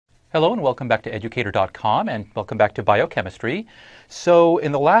Hello and welcome back to Educator.com and welcome back to Biochemistry. So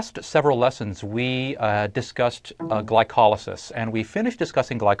in the last several lessons we discussed glycolysis, and we finished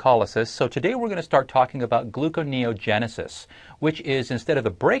discussing glycolysis. So today we're going to start talking about gluconeogenesis, which is, instead of the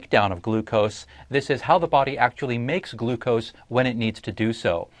breakdown of glucose, this is how the body actually makes glucose when it needs to do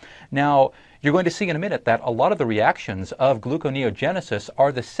so. Now, you're going to see in a minute that a lot of the reactions of gluconeogenesis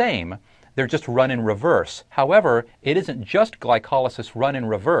are the same. They're just run in reverse. However, it isn't just glycolysis run in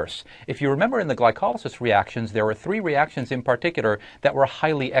reverse. If you remember, in the glycolysis reactions, there were three reactions in particular that were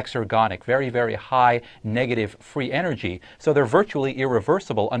highly exergonic, very, very high negative free energy. So they're virtually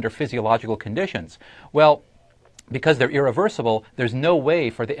irreversible under physiological conditions. Well, because they're irreversible, there's no way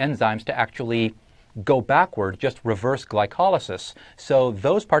for the enzymes to actually go backward, just reverse glycolysis. So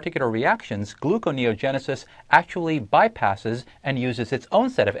those particular reactions, gluconeogenesis actually bypasses and uses its own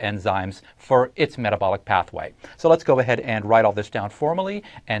set of enzymes for its metabolic pathway. So let's go ahead and write all this down formally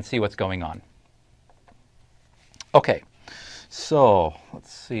and see what's going on. Okay, so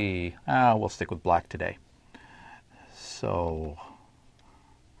let's see. We'll stick with black today. So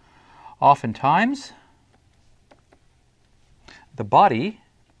oftentimes the body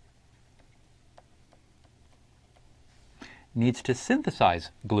needs to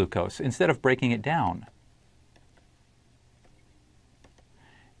synthesize glucose instead of breaking it down.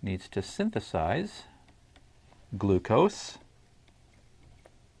 Needs to synthesize glucose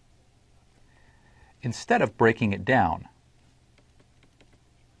instead of breaking it down.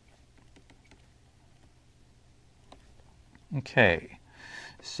 Okay,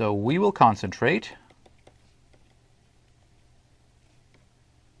 so we will concentrate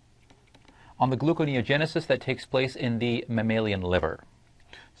on the gluconeogenesis that takes place in the mammalian liver.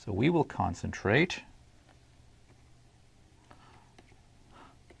 So we will concentrate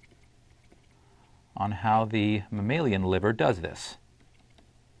on how the mammalian liver does this.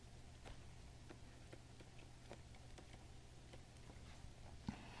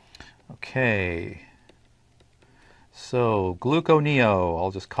 Okay, so gluconeo, I'll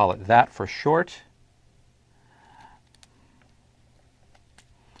just call it that for short.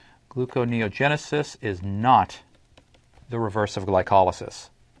 Gluconeogenesis is not the reverse of glycolysis.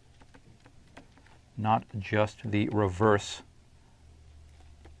 Not just the reverse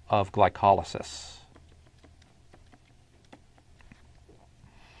of glycolysis.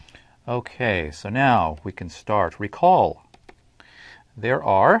 Okay, so now we can start. Recall, there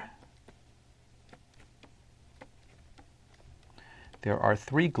are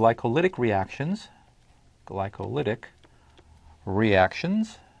three glycolytic reactions. Glycolytic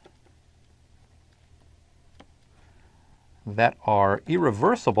reactions that are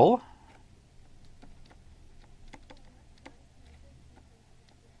irreversible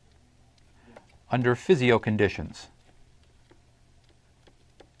under physio conditions.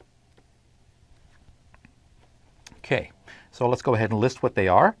 Okay, so let's go ahead and list what they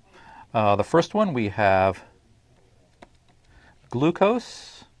are. The first one, we have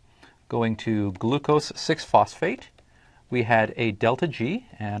glucose going to glucose 6-phosphate. We had a delta G,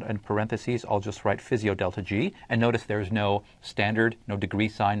 and in parentheses, I'll just write physio delta G. And notice there's no standard, no degree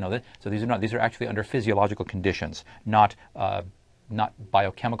sign, so these are actually under physiological conditions, not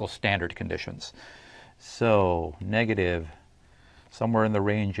biochemical standard conditions. So negative, somewhere in the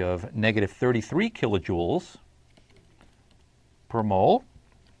range of negative 33 kilojoules per mole.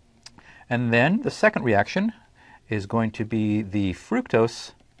 And then the second reaction is going to be the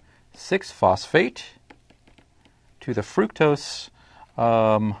fructose 6-phosphate to the fructose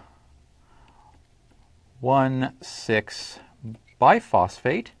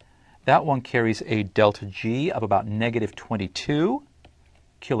 1,6-biphosphate. That one carries a delta G of about negative 22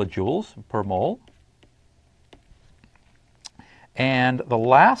 kilojoules per mole. And the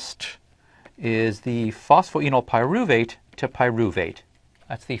last is the phosphoenol pyruvate to pyruvate.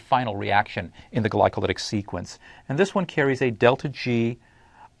 That's the final reaction in the glycolytic sequence. And this one carries a delta G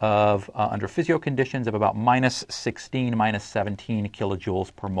of, under physio conditions, of about minus 16, minus 17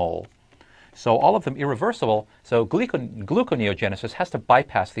 kilojoules per mole. So all of them irreversible, so gluconeogenesis has to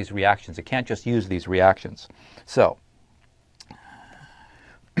bypass these reactions. It can't just use these reactions. So,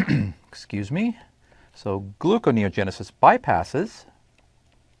 excuse me, so gluconeogenesis bypasses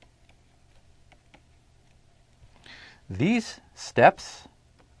these steps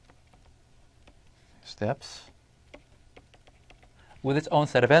with its own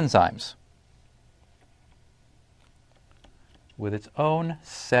set of enzymes. With its own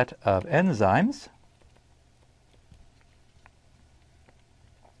set of enzymes.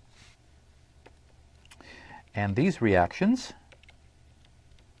 And these reactions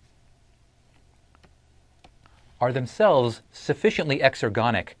are themselves sufficiently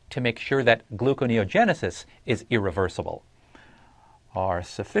exergonic to make sure that gluconeogenesis is irreversible. Are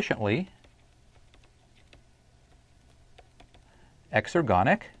sufficiently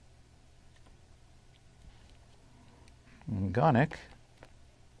exergonic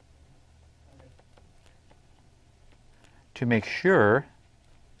to make sure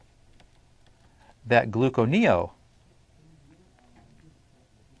that gluconeo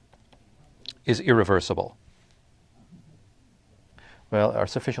is irreversible. Well, are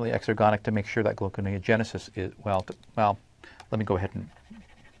sufficiently exergonic to make sure that gluconeogenesis is, well, let me go ahead and,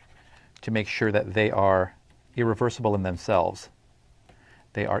 to make sure that they are irreversible in themselves.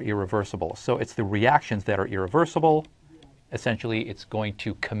 They are irreversible. So it's the reactions that are irreversible. Essentially, it's going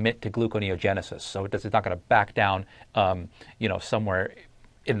to commit to gluconeogenesis. So it's not going to back down, somewhere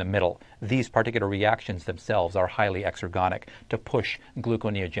in the middle. These particular reactions themselves are highly exergonic to push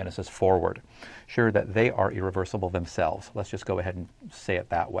gluconeogenesis forward. Sure that they are irreversible themselves. Let's just go ahead and say it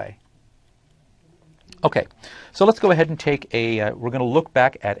that way. Okay, so let's go ahead and take we're going to look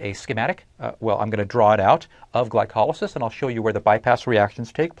back at a schematic. I'm going to draw it out of glycolysis, and I'll show you where the bypass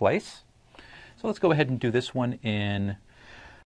reactions take place. So let's go ahead and do this one in